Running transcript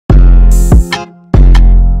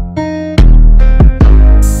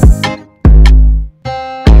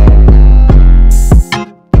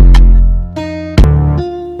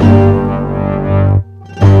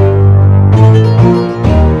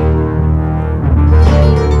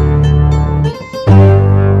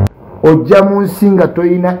ojja mu nsi nga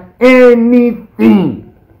toyina anything,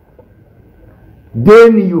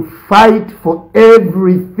 then you fight for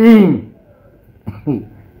everything.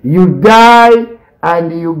 You die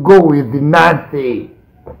and you go with nothing.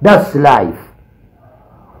 That's life.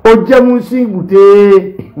 Ojja mu nsi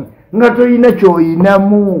gute nga toyina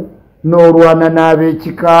kyoyinamu, n'olwana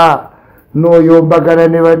n'ab'ekika, n'oyombagana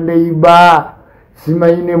ne banneiba,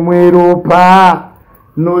 simanyi ne mweropa,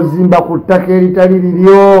 n'ozimba ku ttaka eritali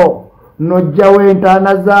liryo, n'ojjawo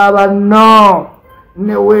entaana z'abanno,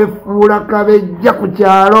 ne weefuula kabejja ku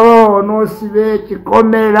kyalo, n'osiba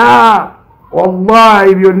ekikomera.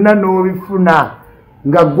 Wallahi byonna n'obifuna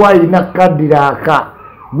nga gwalina kadiraaka,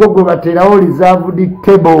 gwe gwe baterawo reserved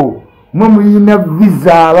table, mwe muyina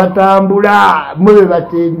visa batambula, mwe be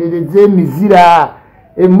batendereza emizira,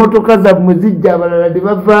 emmotoka zammwe zijja abalala ne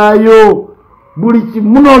bavaayo, buli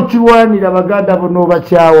kimu n'okirwanira baganda bo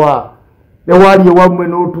n'obakyawa, ewali ewammwe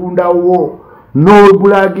n'otundawo,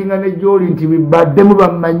 n'obulaginga ne gy'oli nti bibaddemu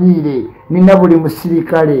bammanyiire, nina buli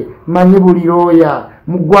musirikale, manyi buli looya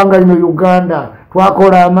mu ggwanga lino Uganda,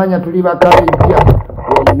 twakola amanya tuli bakabejja.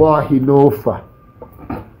 Wallahi noofa.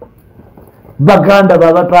 Baganda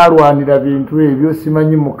baba talwanira bintu ebyo,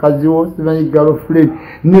 simanyi mukazi wo, simanyi girlfriend,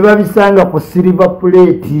 ne babisanga ku silver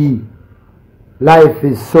plate. Life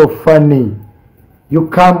is so funny. You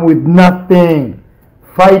come with nothing,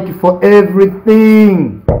 fight for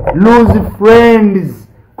everything, lose friends,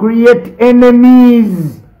 create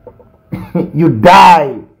enemies. You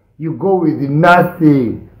die, you go with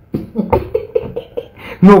nothing.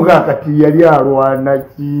 Nogakati yali alwana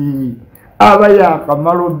ki? Aba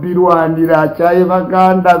yakamala obbirwanira akyaye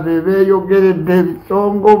baganda be beeyogeredde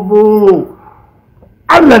ebisongovu.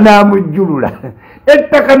 Allah n'amujjulula.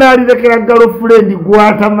 Ettaka n'alirekera girlfriend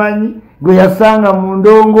gw'atamanyi, gwe yasanga mu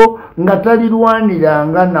ndongo nga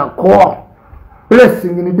talirwaniranga nako.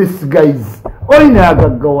 Blessing in disguise. Olina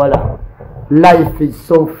agaggawala. Life is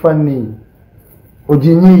so funny.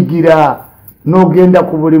 Oginyiigira n'ogenda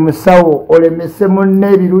ku buli musawo olemese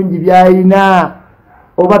munne ebirungi by'alina,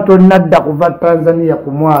 oba tonnadda kuva Tanzania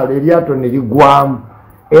ku mwalo eryato ne ligwamu,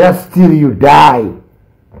 era still you die.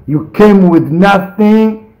 You came with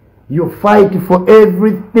nothing, you fight for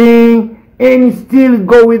everything, and still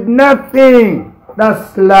go with nothing.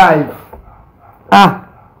 That's life.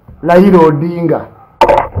 Raila Odinga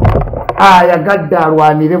yagadde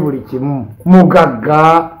alwanire buli kimu,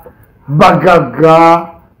 mugagga, bagagga,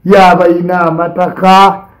 yabayina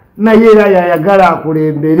amataka, naye era yayagala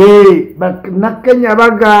akulembere. Nakenya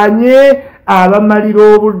baganye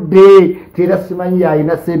abamalira obudde, tera simanyi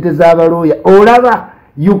yalina sente z'abalooya. Olaba,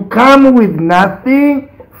 you come with nothing,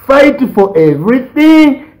 fight for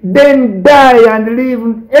everything, then die and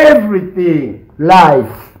leave everything.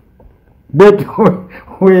 Life. But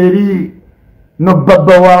weri no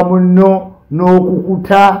baba wa muno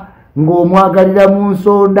n'okukuta ng'omwagalira mu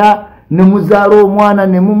nsonda, ne muzaala omwana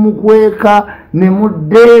ne mumukweka ne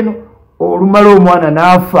muddeeno, olumala omwana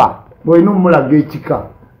n'afa, bw'olina omulaga ekika.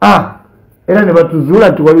 Era ne batuzuula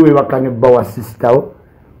nti wali weebaka ne bba wa sisitawo,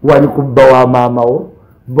 wali ku bba wa maamawo,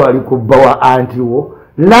 wali ku bba wa antiwo.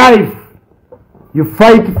 Life, you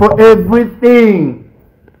fight for everything,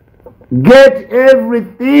 get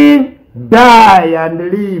everything, die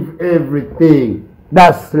and leave everything.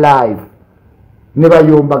 That's life. Ne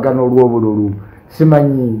bayombagana olw'obululu,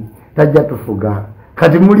 simanyi tajja tufuga.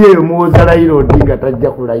 Kati muli eyo muwoza Raila Odinga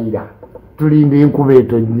tajja kulayira, tulinde enkuba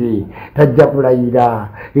etonye, tajja kulayira.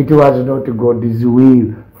 It was not God's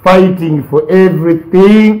will. Fighting for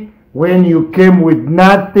everything when you came with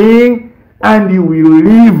nothing, and you will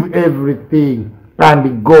leave everything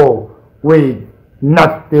and go with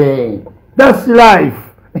nothing. That's life.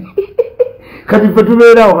 Kati fe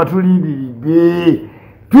tubeerawo katulindiridde,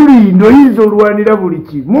 tulinda oyinza olwanira buli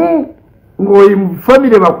kimu ng'oyi mu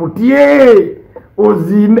famire bakutye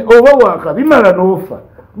ozimbe oba wakabimala n'ofa.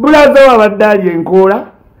 Bulaza wabadde ali enkoola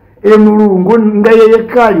emulungu nga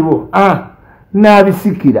yeyekka aliwo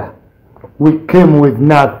n'abisikira. We came with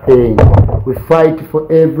nothing, we fight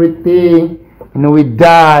for everything, and we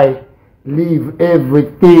die, leave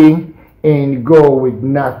everything and go with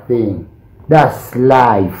nothing. That's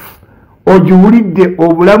life. Ojuwulidde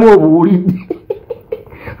obulamu obuwulidde.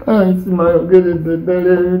 I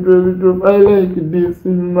like this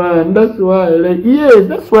man. That's why I like. Yes,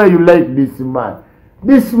 that's why you like this man.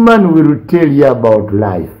 This man will tell you about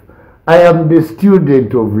life. I am the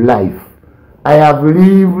student of life. I have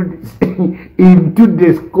lived into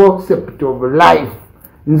this concept of life.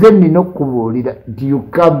 Nze nina okubuulira nti you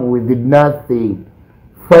come with nothing.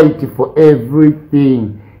 Fight for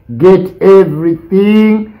everything. Get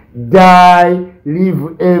everything. Die. Leave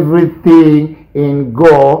everything and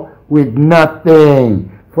go with nothing.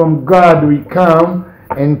 From God we come,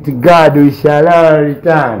 and to God we shall all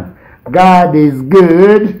return. God is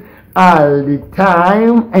good all the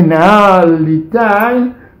time, and all the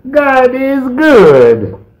time God is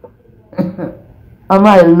good. Am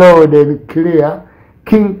I loud and clear?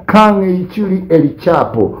 King Kang Ichuli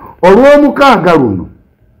Elichapo. Olw'omukaaga luno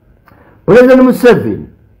President Museveni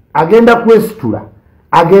agenda kwesitula,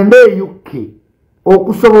 agenda e UK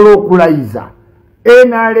okusobola okulayiza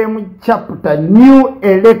NRM chapter new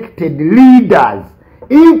elected leaders,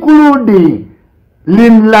 including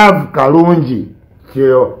Love Kalungi,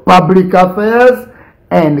 Public Affairs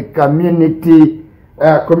and Community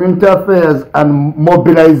Affairs and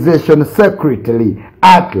Mobilization Secretary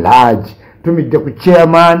at large. Tumidde ku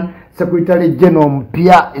chairman, Secretary General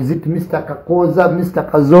mpya, is it Mr. Kakoza,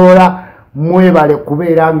 Mr. Kazola, mwebale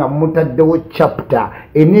kubeera nga mutaddewo chapter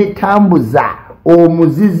eneetambuza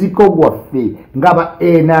omuziziko gwaffe ng'aba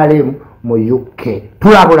NRM mu UK.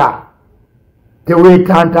 Tulabula,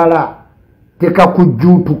 teweetantala,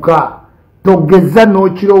 tekakujjuutuka, togeza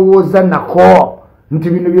n'okirowooza nako nti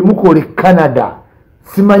bino bye mukola e Canada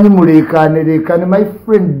simanyi muleekaane. My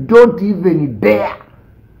friend, don't even dare.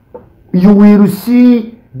 You will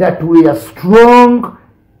see that we are strong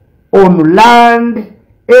on land,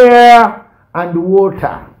 air and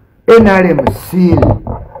water. NRM seal.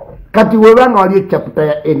 Kati webanga wali chapter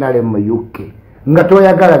ya NRM mu UK nga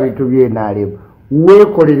toyagala bintu bye NRM,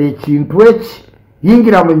 weekolera ekintu eki,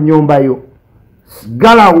 yingira mu nnyumba yo,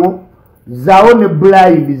 galawo zaawo ne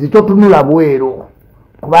blind zitotunula bweru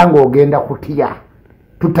kubanga ogenda kutya.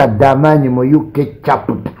 Tutadde amaanyi mu UK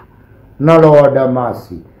chapter. No Lord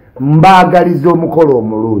mercy. Mbaagaliza omukolo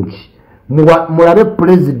omulungi. Mulabe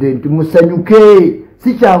president musanyuke.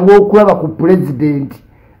 Si kyangu okulaba ku president.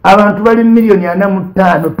 Abantu bali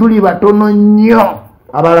 445 tuli batono nnyo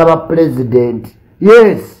abalaba president.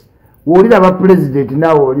 Yes, oliraba president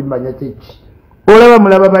naawe olimanya kiki. Olaba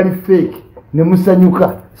mulaba bali fake ne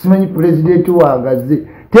musanyuka. Simanyi president wangaze.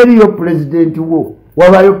 Teriyo president wo,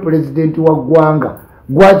 wabayo president wa ggwanga.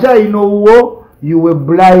 Gwakyalina owuwo, you were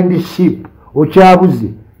blind sheep.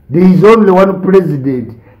 Okyabuze. There is only one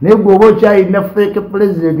president. Naye gwoba okyalina fake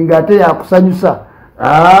president ng'ate yakusanyusa.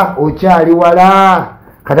 Okyali wala.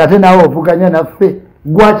 Kati ate naawe ovuganya naffe.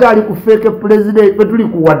 Gwakyali ku fake president bwe tuli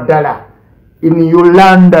kuwa ddala. In your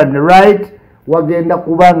London, right? Wagenda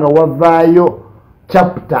kubanga wavaayo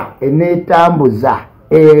chapter eneetambuza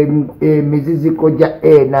emiziziko gya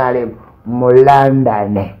NRM mu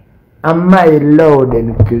London. Am I loud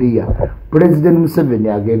and clear? President Museveni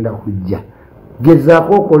agenda kujja.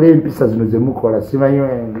 Gezaako okola empisa zino ze mukola, simanyi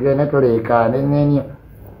ngenda toleekaane nnyo.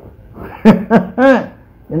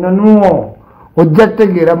 Eno nuwo ojja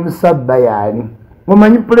kutegeera musabba yaani.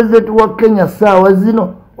 Omanyi president wa Kenya saawa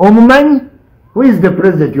zino? Omumanyi? Who is the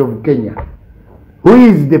president of Kenya? Who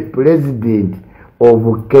is the president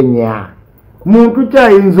of Kenya? Muntu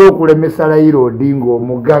kyayinza okulemesa Raila Odinga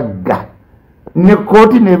omugagga. Ne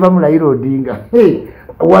kooti neva mu Raila Odinga.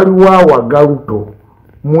 Waliwo awagaluto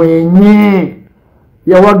mwenye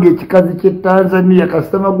yawaga ekikazi ky'e Tanzania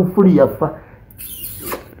kasita Magufuli yafa.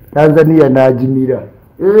 Tanzania n'agimira.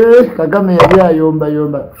 Kagame yali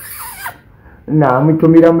ayombayomba.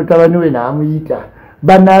 N'amutumira mutabani we n'amuyita.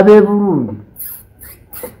 Bano ab'e Burundi.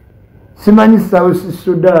 Simanyi South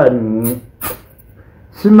Sudan.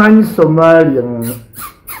 Simanyi Somalia.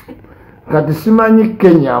 Kati simanyi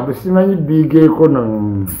Kenya, simanyi big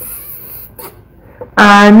economy.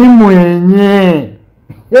 Ani mwenye.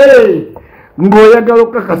 Ng'oyagala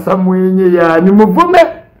okukakasa mwenye yaani muvume.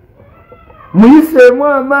 Muyiseemu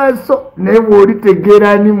amaaso naye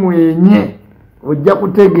bw'olitegeera ani mwenye ojja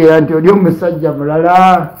kutegeera nti oli omusajja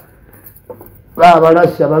mulala.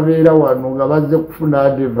 Abalasha babeera wano nga bazze kufuna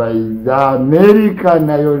advice. America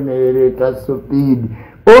nayo neereeta speed.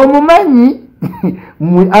 Omumanyi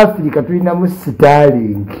mu Africa tulinamu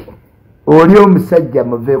Starlink. Oli omusajja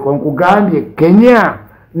muveeko nkugambye Kenya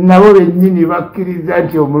nabo bennyini bakkiriza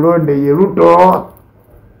nti omulonde ye Ruto.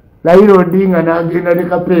 Raila Odinga n'agenda ne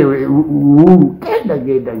kapeewe Uhuru.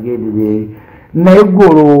 Genda naye gwe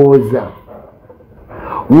olowooza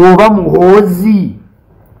woba muhoozi.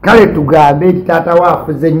 Kale tugambe nti taata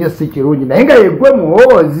waafuze nnyo si kirungi naye nga yegwe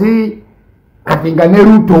muhoozi. Kati nga ne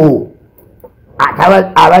Ruto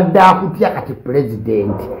abadde akutya kati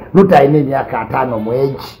president. Ruto alina emyaka 5 mu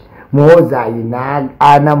egi, muhoozi alina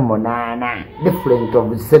 48, different of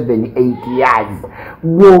 7-8 years.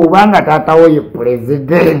 Gw'obanga taata wo ye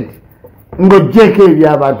president ng'oggyeko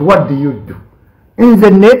eby'abantu, what do you do? Nze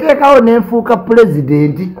neeteekawo nenfuuka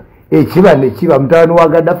president, ekiba ne kiba. Mutabani wa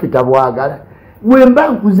Gaddafi tabwagala. Bwe mba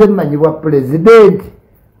nkuze mmanyibwa president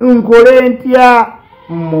nkole ntya?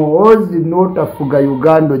 Muhoozi n'otafuga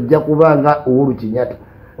Uganda ojja kubanga Uhuru Kenyatta.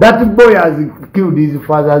 That boy has killed his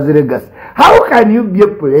father's legacy. How can you be a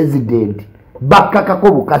president?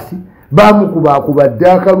 Bakakako bukasi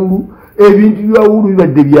bamukubakubadde akalulu ebintu bya Uhuru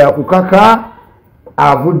bibadde byakukaka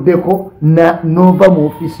avuddeko nova mu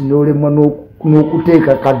office n'olemwa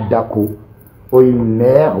n'okuteeka kaddako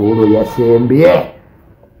oyine Uhuru yasembye.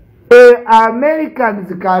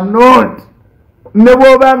 Americans cannot ne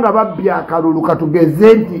bw'obanga babbye akalulu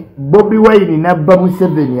katugeze nti Bobi Wine nabba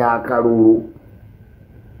Museveni akalulu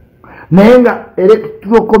naye nga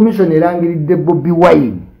Electoral Commission erangiridde Bobi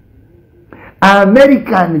Wine.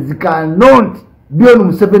 Americans cannot be on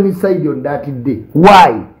Museveni side on that day.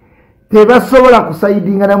 Why? Tebasobola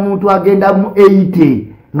kusaidinga na muntu agenda mu 80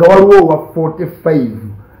 nga waliwo wa 45.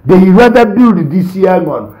 They rather build this young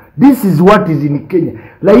one. This is what is in Kenya.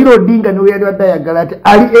 Raila Odinga no yali wadayagala ati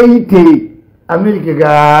ali 80. America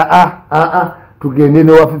ga tugende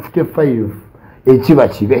no wa 55 ekiba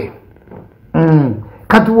kibe.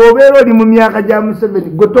 Kati wobeera oli mu myaka gya Museveni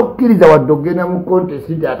gwe tokkiriza wadde ogenda mu contest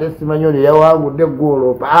nti ate simanyoni yawangudde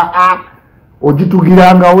gwoloopa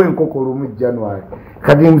ogitugirangawo enkoko lumu January.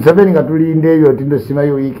 Kati Museveni nga tulinda ebyo ti ndo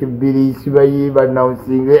simayo wiiki 2 sibayiba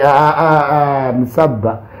announcing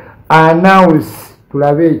musabba announce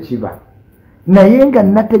tulabe ekiba. Naye nga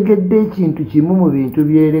nategedde ekintu kimu mu bintu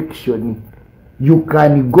by'election you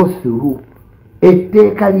can go through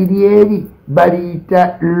etteeka liri eri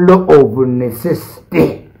baliyita law of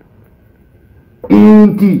necessity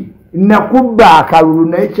nti nakubba akalulu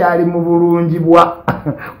naye kyali mu bulungi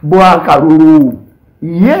bw'akalulu.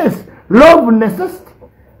 Yes, law of necessity.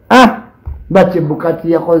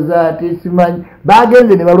 Bakyebukati yakoze ati simanyi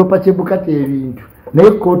bagenze ne balopa Kyebukati ebintu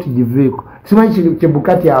naye kooti giveeko simanyi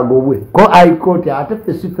Kyebukati agobwe ko high court ate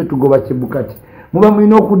ffe siffe tugoba Kyebukati muba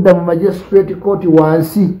mulina okudda mu magistrate court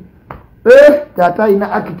wansi. Taata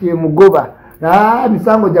alina akiti emugoba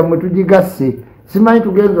misango gyammwe tugigasse simanyi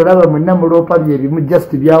tugenza olaba mwenna muloopa byebimu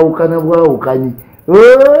just byawukana bwawukanyi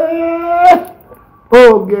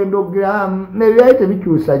ogenda ogira nebyali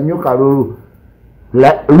tebikyusa nnyo kalulu.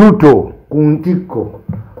 Ruto ku ntikko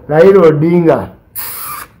Raila Odinga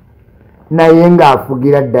naye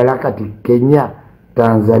ng'afugira ddala kati Kenya,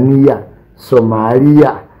 Tanzania,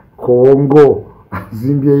 Somalia, Congo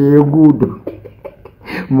azimbye enguudo.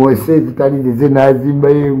 Moses talirize n'azimba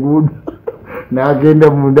enguudo n'agenda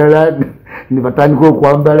mu ndala ne batandika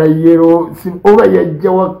okwambala yero oba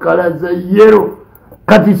yajja wa kala za yero.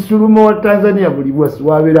 Kati Suluma wa Tanzania buli bwasi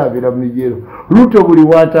wabeera abeera mu yero. Ruto buli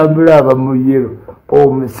watambula aba mu yero.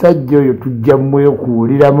 Omusajja oyo tujja mmweyo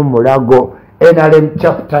kuwuliramu mulago. NRM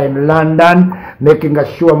chapter in London making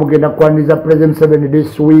sure mugenda kwaniriza President 7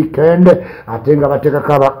 this weekend ate nga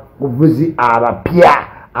bateekako abavuzi abapya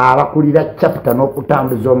abakulira chapter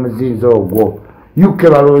n'okutambuza omuzinzi ogwo. UK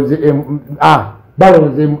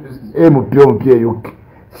balonze omupya UK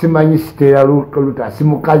simanyi Stella Luta si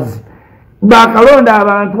mukazi bakalonda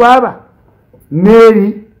abantu aba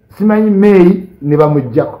Mary simanyi May ne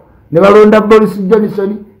bamujjako ne balonda Boris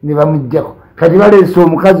Johnson ne bamujjako kati baleese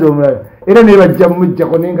omukazi omulala era ne bajja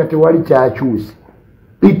mujjako naye nga tewali kyakyusa.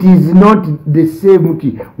 It is not the same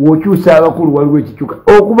ti wokyusa abakulu waliwo ekikyuka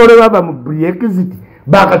okuva lwe baba mu Brexit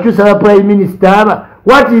bakakyusa ba prime minister aba.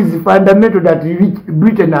 What is fundamental that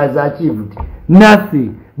Britain has achieved?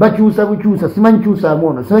 Nothing. Bakyusa bukyusa simanyi kyusa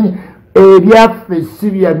amono simanyi ebyaffe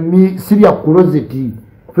sibya kulozeti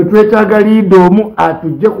ffe twetaaga liida omu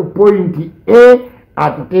atujje ku point A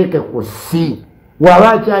atuteeke ku C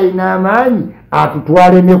waba akyalina amaanyi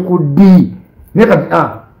atutwale ne ku D. Ne kati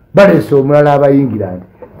baleese omulala abayingirandi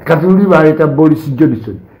kati luli baleeta Boris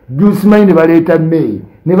Johnson simanyi ne baleeta May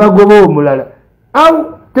ne bagoba omulala awo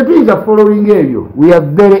tetuyinza following ebyo. We are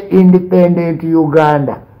very independent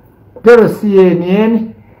Uganda. Tell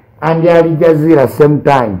CNN and Al Jazeera same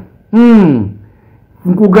time.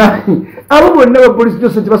 Nkugani abo bonna ba Boris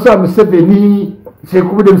Johnson basoba Museveni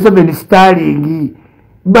sekubudde Museveni Starling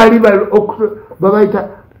bali babaita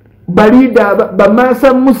balida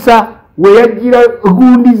bamasa Musa weyagira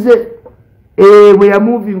gundize we are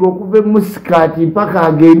moving okuve Muskati mpaka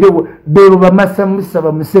agende bebo bamasa Musa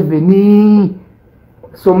ba Museveni.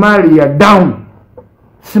 Somalia down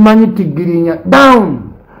simanyi Tigirinya down,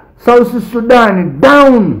 South Sudan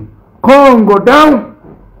down, Congo down.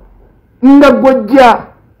 Ndagojja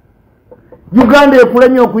Uganda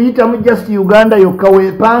ekulanye okuyitamu just Uganda yokka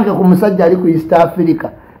weepange ku musajja ali ku East Africa.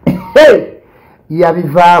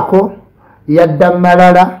 Yabivaako yadda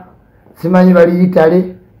malala simanyi bali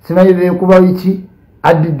Italy simanyi beekuba biki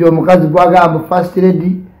addidde omukazi gwagamba first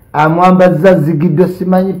lady amwambazza zigiddo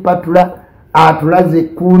simanyi patula atulaze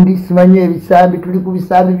kundi simanye ebisambi tuli ku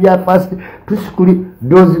bisambi bya fast tusikuli.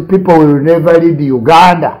 Those people will never lead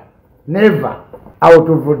Uganda, never out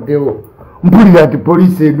of the world. Mpulira ati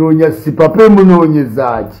police enoonya Sipapa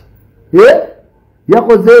emunoonyezaaki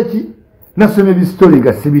yakoze eki? Nasoma ebisitoli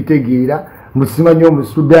nga sibitegeera. Musimanyi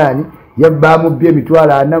Omusudaani yabbaamu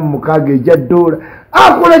emitwalo 46 egya dola.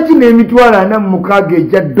 Akola ki n'emitwalo 46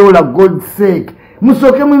 egya dola? God sake,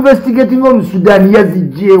 musooke mu investigating Omusudaani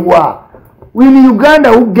yazigyewa. In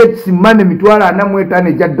Uganda, who gets money mitwalo 45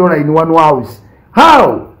 egya dola in one house?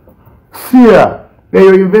 How? Fear.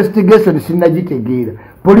 Eyo investigation sinnagitegeera.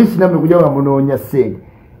 Police namwe kujja nga munoonya ssente.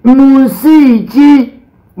 Mu nsi ki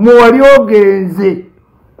mwali ogenze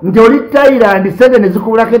nti oli Thailand sente ne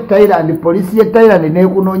zikubulako Thailand, police ye Thailand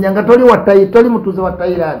neekunoonya nga toli mutuuze wa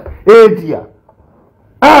Thailand etya?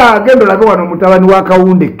 Genda olabe wano mutabani wa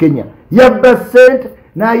Kawunde Kenya yabba ssente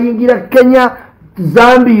n'ayingira Kenya.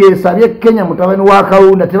 Zambia esabye Kenya mutabani wa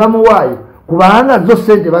Kawunda tebamuwaayo kubanga zo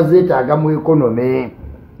ssente bazeetaaga mu economy.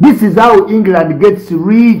 This is how England gets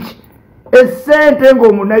rich. Essente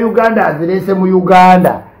ng'omuna Uganda azireese mu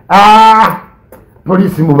Uganda.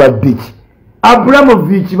 Polisi mubadde ki?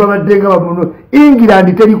 Abramovich babadde nga bamuno.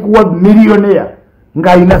 England terikuwa millionaire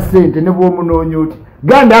ng'alina ssente ne bw'omunoonya oti.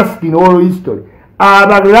 Ganda asking all history.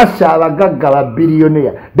 Russia abagagga ba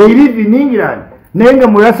billionaire. They live in England. Nenga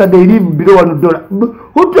mu Russia they live below $1.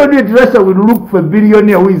 Who told you that Russia will look for a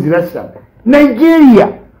billionaire who is Russia? Nigeria.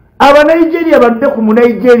 Aba Nigeria badde ku mu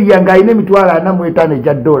Nigeria ng'alina emitwalo 45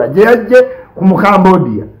 egya dola gye yajje ku mu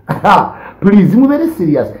Cambodia. Please mubere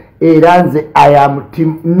serious. Era nze I am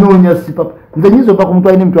team noonya Sipapa. Nze nyizo pa ku muntu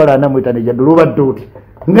alina emitwalo 45 egya dola obadde oti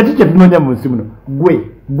nga kiki tunoonya mu nsi muno?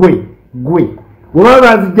 Gwe waba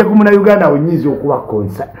bazijja ku muna Uganda onyiza okuba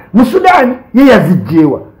konsa. Mu Sudan ye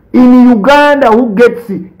yazijjeewa. In Uganda who gets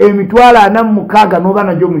emitwalo 46 n'oba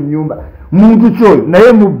najo mu nnyumba muntu kyoyo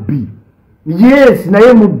naye mubbi. Yes,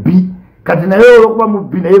 naye mubbi. Kati naye olwokuba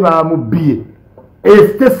mubbi naye bamubbiye.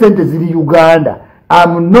 Esite sente ziri Uganda.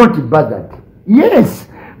 I'm not bothered. Yes,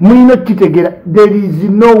 mulina kitegera. There is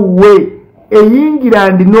no way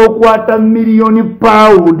England n'okwata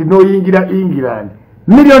 £1,000,000 n'oyingira England.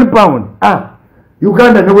 £1,000,000.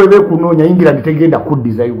 Uganda ne bwebe kunoonya England tegenda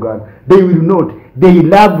kuddiza Uganda. They will not. They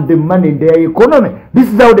love the money in their economy.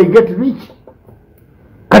 This is how they get rich.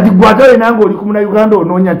 Kati gwatale nange oli kumuna Uganda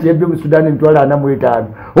onoonya nti yebbe mu Sudan emitwalo 45.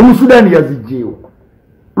 Omusudani yazijjeewo.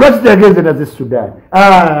 Lwaki tegeze naze Sudan?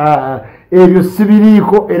 Ebyo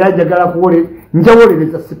sibiriiko era njagala kuwole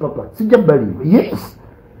njawolereza Sipapa. Sijja baliiwe.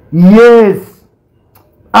 Yes.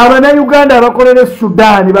 Abana Uganda abakolere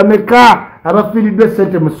Sudan bameka abafiiriddwe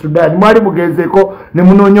ssente mu Sudan. Mwali mugenzeeko ne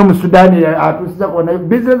munoonya mu Sudan atuusiza kona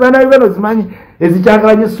business anaibano zimanyi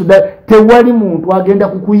ezikyagalanye Sudan. Tewali muntu agenda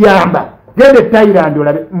kukuyamba. Gende Thailand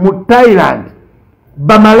olabe. Mu Thailand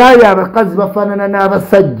bamalaya abakazi bafaanana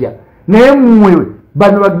n'abasajja naye mmwe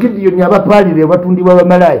bano bagidiyoni abapaalire batundibwa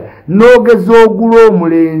bamalaya n'ogeza ogula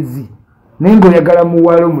omulenzi naye ng'oyagala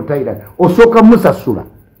muwala mu Thailand osooka musasula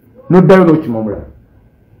n'oddayo n'okimomulala.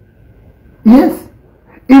 Yes,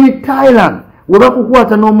 in Thailand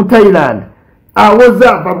webakukwata n'omu Thailand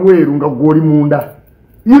awoza ava bweru nga gwoli munda.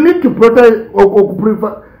 You need to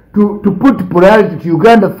put priority to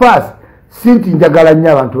Uganda first. Sinti njagala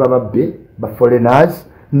nnyo abantu bababbe ba foreigners.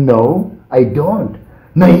 No, I don't.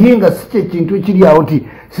 Naye nga si kyekintu ekiri awo nti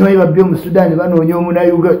simanyi babbe mu Sudan banoonya omuna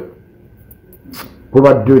Uganda.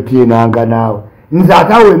 Obadde otyenanga naawe. Nze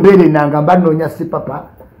ate awo embeera enanga mba nnoonya Sipapa.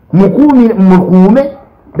 Mukuume.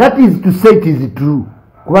 That is to say it is true.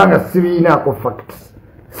 Kubanga sibiinaako facts.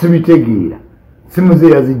 Sibitegeera.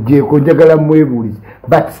 Simuze yazijjeeko njagala mwebuulize.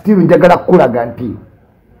 But still njagala kukulaga nti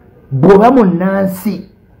bw'oba munnansi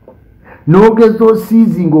n'ogeza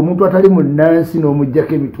osiizinga omuntu atali munnansi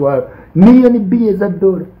n'omuggyako emitwalo $2 billion.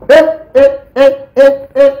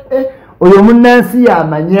 Oyo munnansi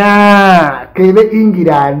yamanya kebe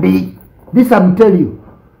England. This I'm telling you.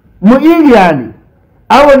 Mu England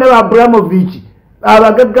awo ne Abramovich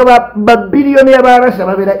abagagga ba biliyoni ya Russia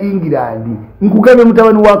babeera England. Nkugambye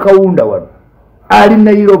mutabani wa Kawunda wano ali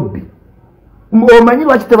Nairobi. Omanyi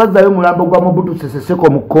lwaki tebazzayo mulambo gwa Mobutu Sese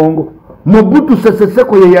Seko mu Congo? Mobutu Sese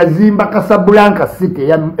Seko ye yazimba Casablanca city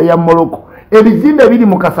ya Morocco. Ebizimbe biri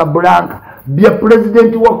mu Casablanca bya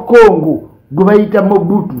president wa Congo gwe bayita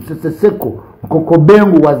Mobutu Sese Seko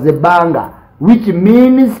Kokobengu wa Zebanga, which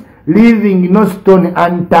means leaving no stone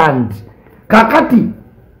unturned. Kakati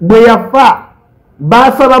bwe yafa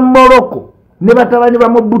basaba Morocco ne batabani ba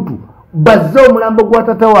Mobutu bazze omulambo gwa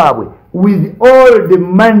tata waabwe with all the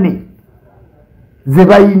money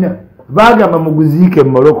zebayina bagamba muguziike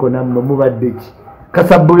Morocco namwe mubadde ki.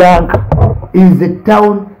 Casablanca is a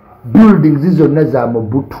town buildings zonna za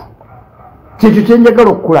Mobutu. Kyekyo kyenjagala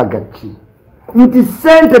okulaga ki nti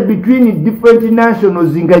sente between different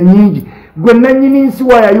nationals nga nyingi gwe nannyini nsi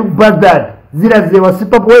why are you bothered zirazeewa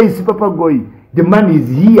Sipapa way Sipapa goyi the money is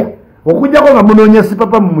here okujjako nga munoonya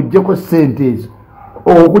Sipapa mumuggyeko sente ezo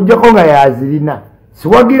okujjako nga yazirina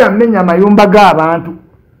siwagira mmenya amayumba g'abantu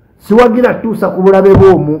siwagira tuusa ku bulabe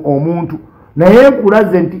bw'omuntu naye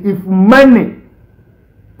nkulaze nti if money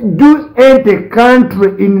do enter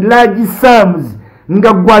country in large sums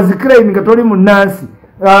nga gwazikirayi nga toli munansi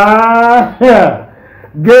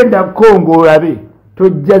genda Kongo olabe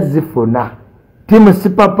tojja zifuna timu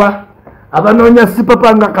Sipapa abanoonya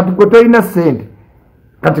Sipapa nga kati gwe tolina sente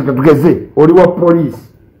kati katugeze oli wa police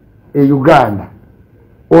e Uganda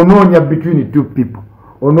onoonya between two people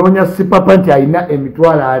onoonya Sipapa nti alina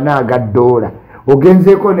 $40,000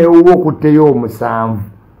 ogenzeeko newuwo okutteyo omusanvu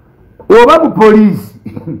oba mu police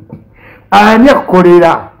ani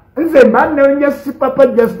akukolera nze mba noonya Sipapa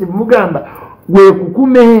just mugamba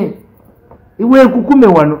weekukume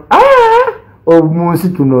wano omunsi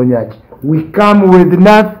tunoonya ki we come with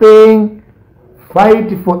nothing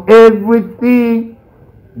fight for everything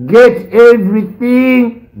get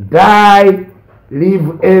everything die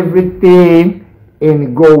leave everything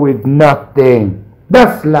and go with nothing.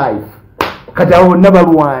 That's life. Kati awo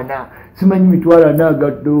nabalwana simanyi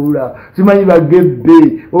 $40,000 simanyi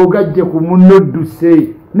bagebbe ogajje ku munoduse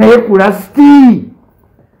naye kulasti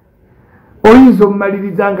oyinza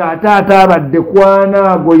omumaliriza nga ate abadde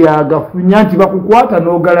kwanaago yagafunya nti bakukwata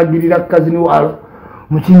n'ogalagirira kazini walo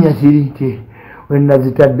mukinya kiri nti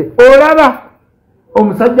wenazitadde olaba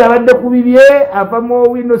omusajja abadde ku bibye avamu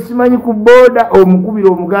owino simanyi ku booda omukubira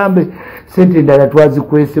omugambe sente endala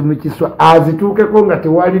twazikwese mu kiswa azituukeko nga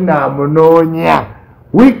tewali naamunoonya.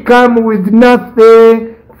 We come with nothing,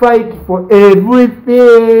 fight for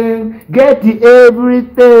everything, get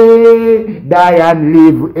everything, die and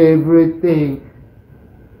live everything.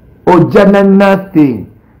 Ojana nothing,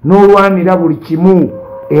 n'olwanira buli kimu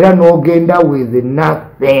era n'ogenda with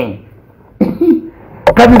nothing.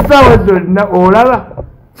 Kati saawa zonna olaba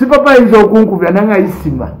Sipapa ayinza okunkubira nanga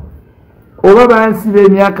isima oba bansiba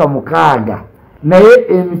emyaka 6 naye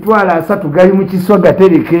 $30,000 gali mu kiswa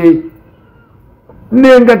gatereke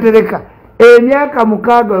nengatereka emyaka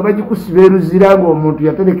 6 bagikusiba eruzira ng'omuntu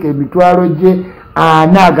yatereka emitwalo gye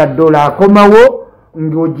 $40 akomawo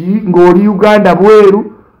ng'oli Uganda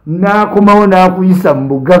bweru n'akomawo n'akuyisa mu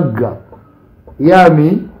bugagga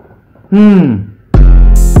yami